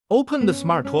Open the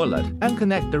smart toilet and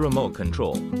connect the remote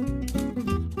control.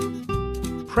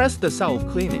 Press the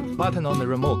self-cleaning button on the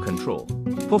remote control.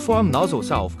 Perform nozzle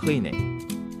self-cleaning.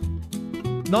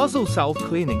 Nozzle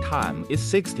self-cleaning time is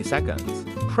 60 seconds.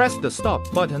 Press the stop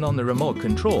button on the remote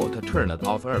control to turn it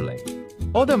off early.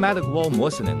 Automatic wall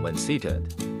moistening when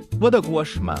seated. Water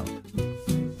wash mount.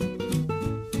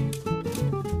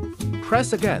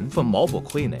 Press again for mobile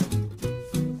cleaning.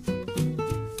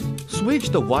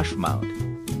 Switch the wash mount.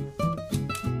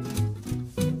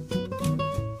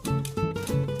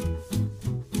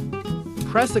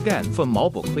 Press again for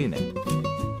mobile cleaning.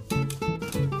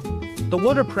 The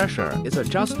water pressure is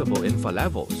adjustable in 4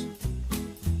 levels.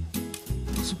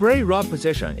 Spray rod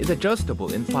position is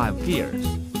adjustable in 5 gears.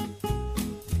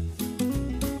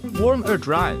 Warm or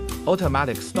dry,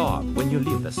 automatic stop when you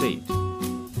leave the seat.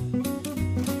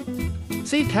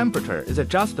 Seat temperature is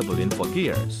adjustable in 4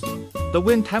 gears. The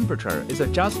wind temperature is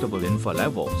adjustable in 4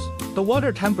 levels. The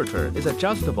water temperature is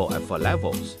adjustable at 4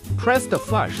 levels. Press the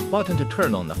flush button to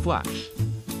turn on the flush.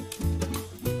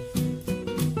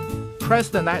 Press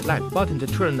the night light button to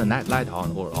turn the night light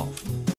on or off.